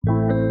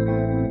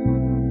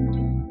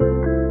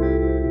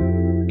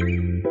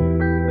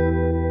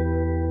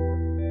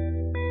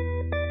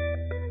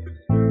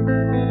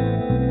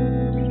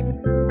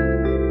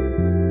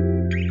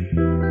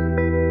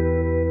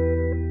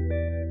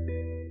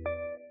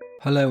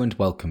Hello and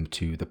welcome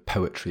to The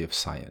Poetry of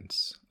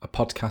Science, a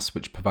podcast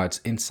which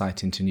provides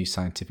insight into new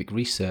scientific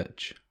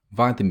research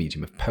via the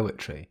medium of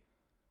poetry.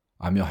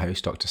 I'm your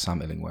host, Dr.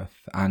 Sam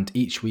Illingworth, and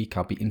each week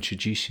I'll be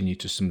introducing you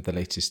to some of the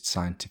latest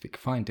scientific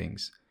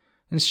findings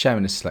and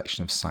sharing a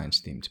selection of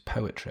science-themed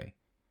poetry.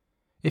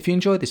 If you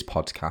enjoy this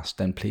podcast,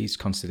 then please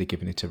consider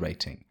giving it a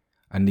rating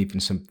and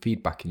leaving some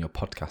feedback in your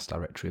podcast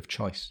directory of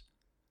choice.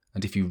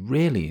 And if you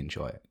really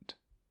enjoy it,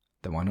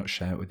 then why not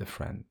share it with a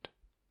friend?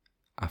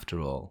 After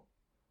all,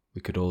 we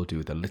could all do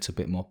with a little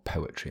bit more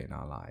poetry in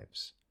our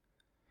lives.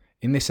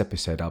 In this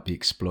episode, I'll be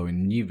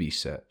exploring new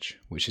research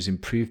which has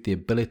improved the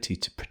ability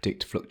to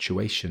predict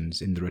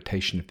fluctuations in the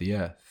rotation of the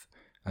Earth,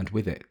 and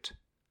with it,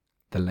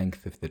 the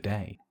length of the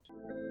day.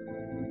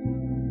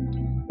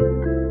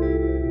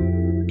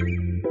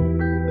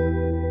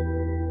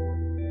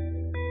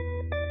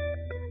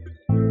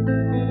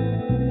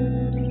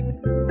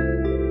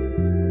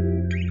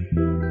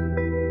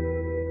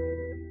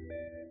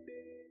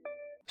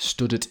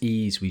 Stood at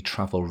ease, we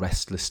travel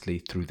restlessly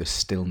through the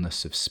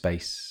stillness of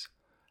space,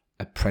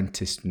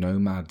 apprenticed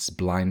nomads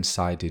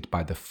blindsided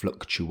by the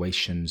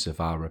fluctuations of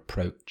our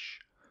approach.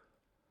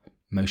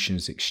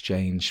 Motions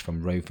exchange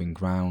from roving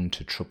ground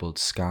to troubled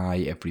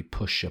sky, every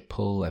push a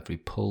pull, every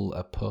pull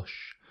a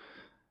push.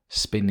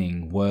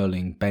 Spinning,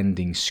 whirling,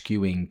 bending,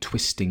 skewing,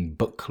 twisting,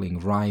 buckling,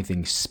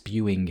 writhing,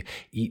 spewing,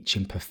 each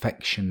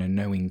imperfection a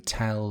knowing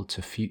tell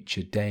to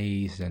future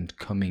days and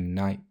coming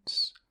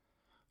nights,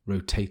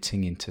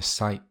 rotating into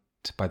sight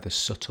by the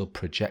subtle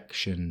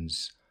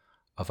projections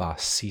of our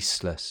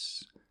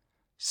ceaseless,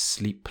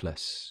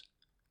 sleepless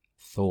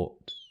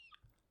thoughts.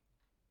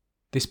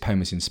 This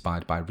poem is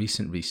inspired by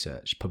recent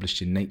research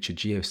published in Nature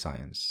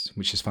Geoscience,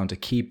 which has found a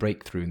key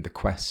breakthrough in the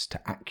quest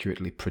to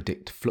accurately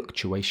predict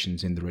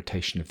fluctuations in the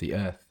rotation of the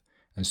Earth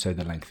and so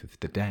the length of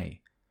the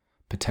day,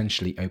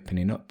 potentially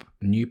opening up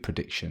new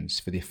predictions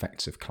for the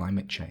effects of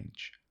climate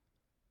change.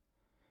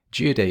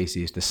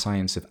 Geodesy is the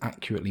science of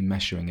accurately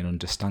measuring and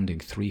understanding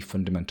three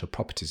fundamental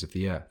properties of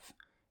the Earth: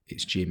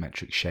 its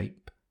geometric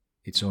shape,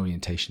 its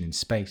orientation in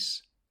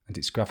space, and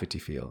its gravity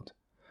field,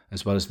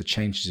 as well as the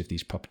changes of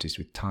these properties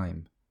with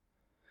time.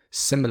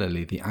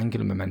 Similarly, the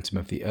angular momentum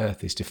of the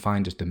Earth is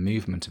defined as the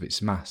movement of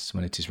its mass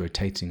when it is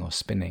rotating or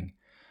spinning,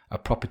 a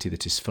property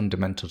that is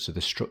fundamental to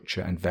the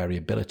structure and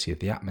variability of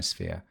the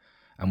atmosphere,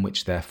 and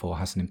which therefore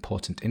has an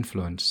important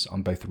influence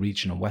on both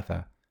regional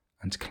weather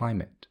and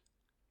climate.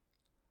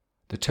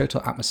 The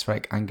total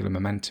atmospheric angular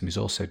momentum is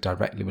also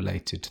directly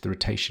related to the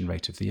rotation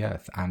rate of the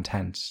Earth and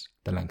hence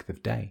the length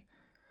of day.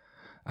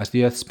 As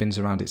the Earth spins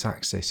around its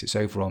axis, its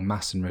overall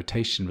mass and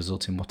rotation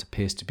result in what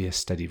appears to be a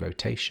steady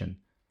rotation.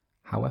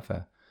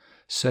 However,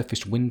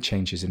 surface wind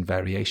changes and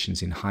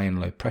variations in high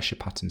and low pressure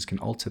patterns can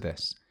alter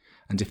this,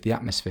 and if the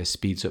atmosphere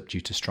speeds up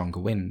due to stronger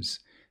winds,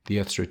 the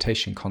Earth's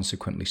rotation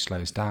consequently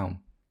slows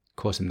down,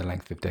 causing the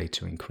length of day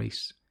to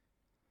increase.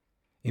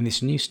 In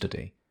this new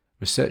study,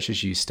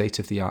 researchers use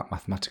state-of-the-art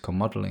mathematical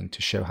modelling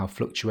to show how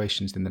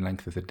fluctuations in the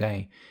length of the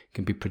day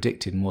can be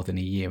predicted more than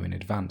a year in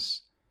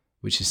advance,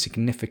 which is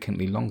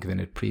significantly longer than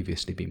had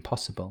previously been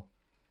possible.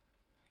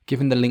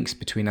 Given the links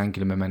between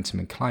angular momentum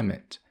and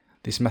climate,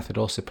 this method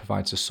also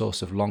provides a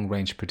source of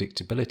long-range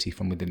predictability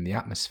from within the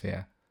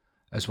atmosphere,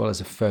 as well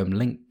as a firm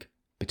link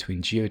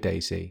between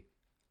geodesy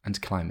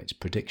and climate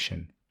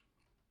prediction.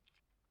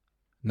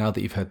 Now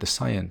that you've heard the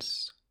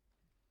science,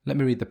 let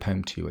me read the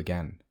poem to you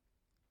again.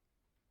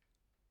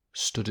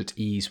 Stood at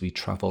ease, we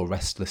travel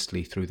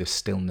restlessly through the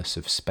stillness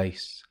of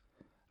space,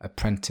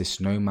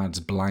 apprenticed nomads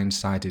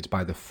blindsided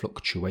by the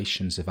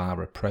fluctuations of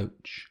our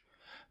approach.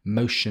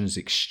 Motions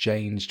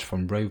exchanged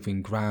from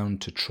roving ground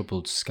to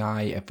troubled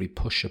sky, every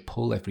push a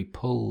pull, every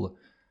pull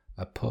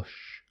a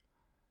push.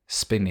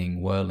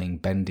 Spinning, whirling,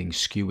 bending,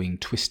 skewing,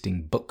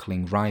 twisting,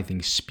 buckling,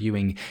 writhing,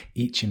 spewing,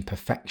 each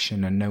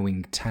imperfection a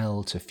knowing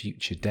tell to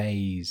future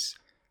days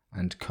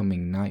and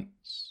coming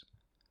nights,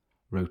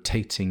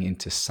 rotating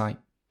into sight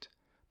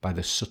by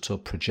the subtle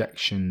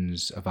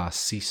projections of our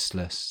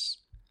ceaseless,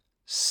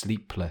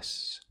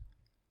 sleepless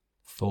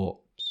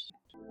thoughts.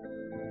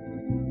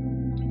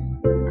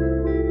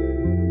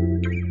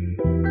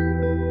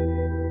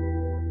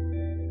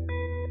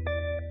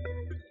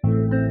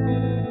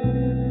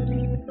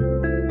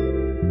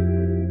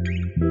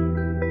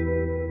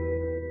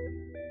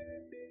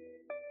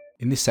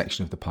 In this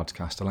section of the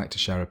podcast, I like to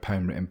share a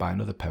poem written by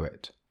another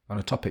poet on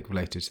a topic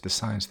related to the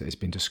science that has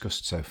been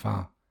discussed so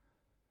far.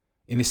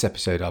 In this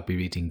episode, I'll be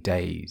reading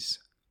Days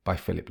by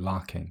Philip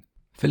Larkin.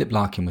 Philip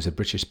Larkin was a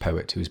British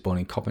poet who was born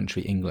in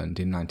Coventry, England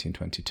in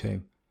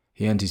 1922.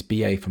 He earned his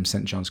BA from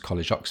St John's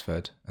College,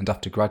 Oxford, and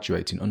after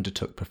graduating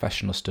undertook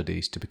professional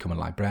studies to become a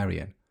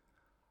librarian.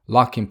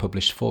 Larkin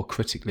published 4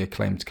 critically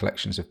acclaimed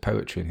collections of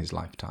poetry in his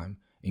lifetime,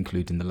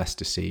 including The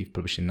Leicester Sieve,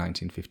 published in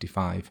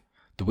 1955,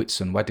 The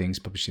Whitsun Weddings,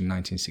 published in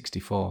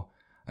 1964,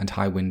 and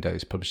High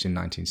Windows, published in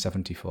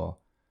 1974.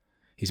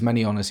 His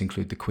many honours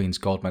include the Queen's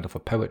Gold Medal for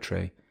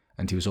Poetry,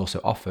 and he was also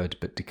offered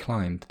but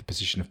declined the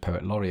position of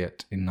Poet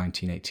Laureate in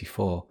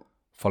 1984,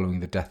 following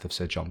the death of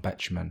Sir John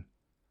Betjeman.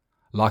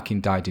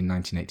 Larkin died in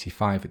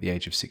 1985 at the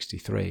age of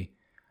 63,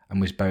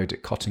 and was buried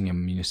at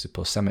Cottingham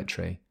Municipal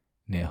Cemetery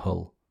near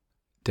Hull.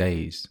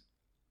 Days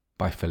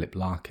by Philip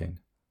Larkin.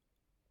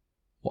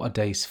 What are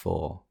days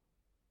for?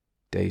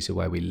 Days are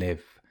where we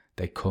live.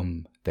 They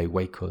come, they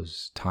wake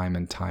us, time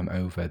and time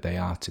over. They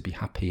are to be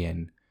happy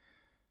in.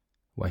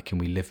 Where can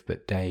we live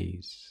but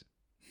days?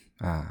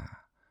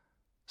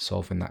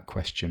 Solving that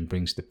question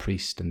brings the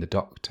priest and the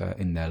doctor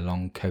in their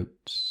long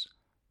coats,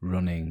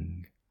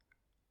 running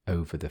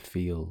over the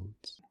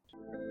fields.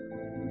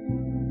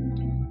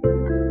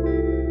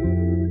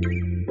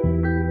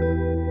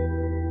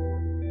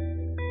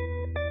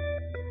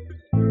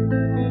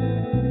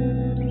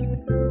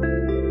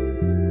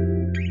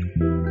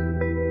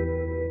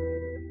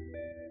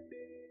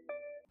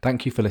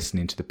 Thank you for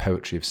listening to The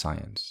Poetry of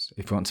Science.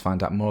 If you want to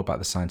find out more about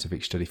the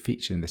scientific study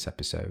featured in this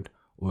episode,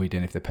 or read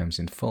any of the poems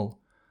in full,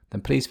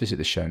 then please visit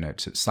the show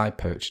notes at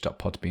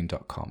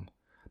scipoetry.podbean.com.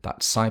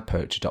 That's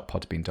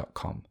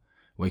scipoetry.podbean.com,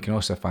 where you can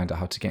also find out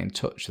how to get in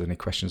touch with any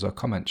questions or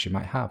comments you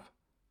might have.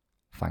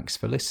 Thanks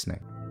for listening.